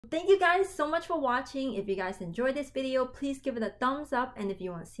Thank you guys so much for watching. If you guys enjoyed this video, please give it a thumbs up, and if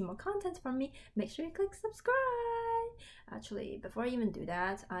you want to see more content from me, make sure you click subscribe. Actually, before I even do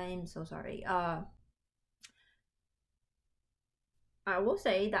that, I'm so sorry. I will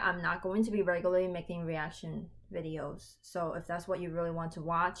say that I'm not going to be regularly making reaction videos, so if that's what you really want to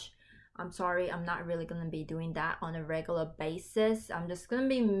watch, I'm sorry, I'm not really gonna be doing that on a regular basis. I'm just gonna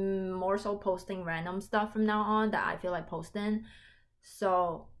be more so posting random stuff from now on that I feel like posting.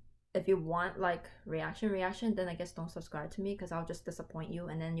 So if you want like reaction, then I guess don't subscribe to me, because I'll just disappoint you,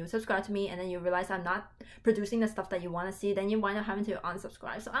 and then you subscribe to me and then you realize I'm not producing the stuff that you want to see, then you wind up having to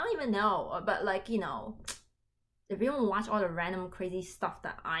unsubscribe. So I don't even know, but like, you know, if you don't watch all the random crazy stuff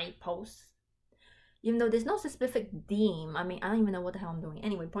that I post, even though there's no specific theme, I mean, I don't even know what the hell I'm doing.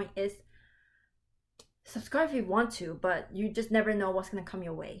 Anyway, point is, subscribe if you want to, but you just never know what's gonna come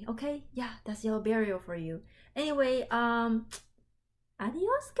your way, okay? Yeah, that's yellow burial for you. Anyway, adios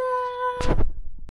guys!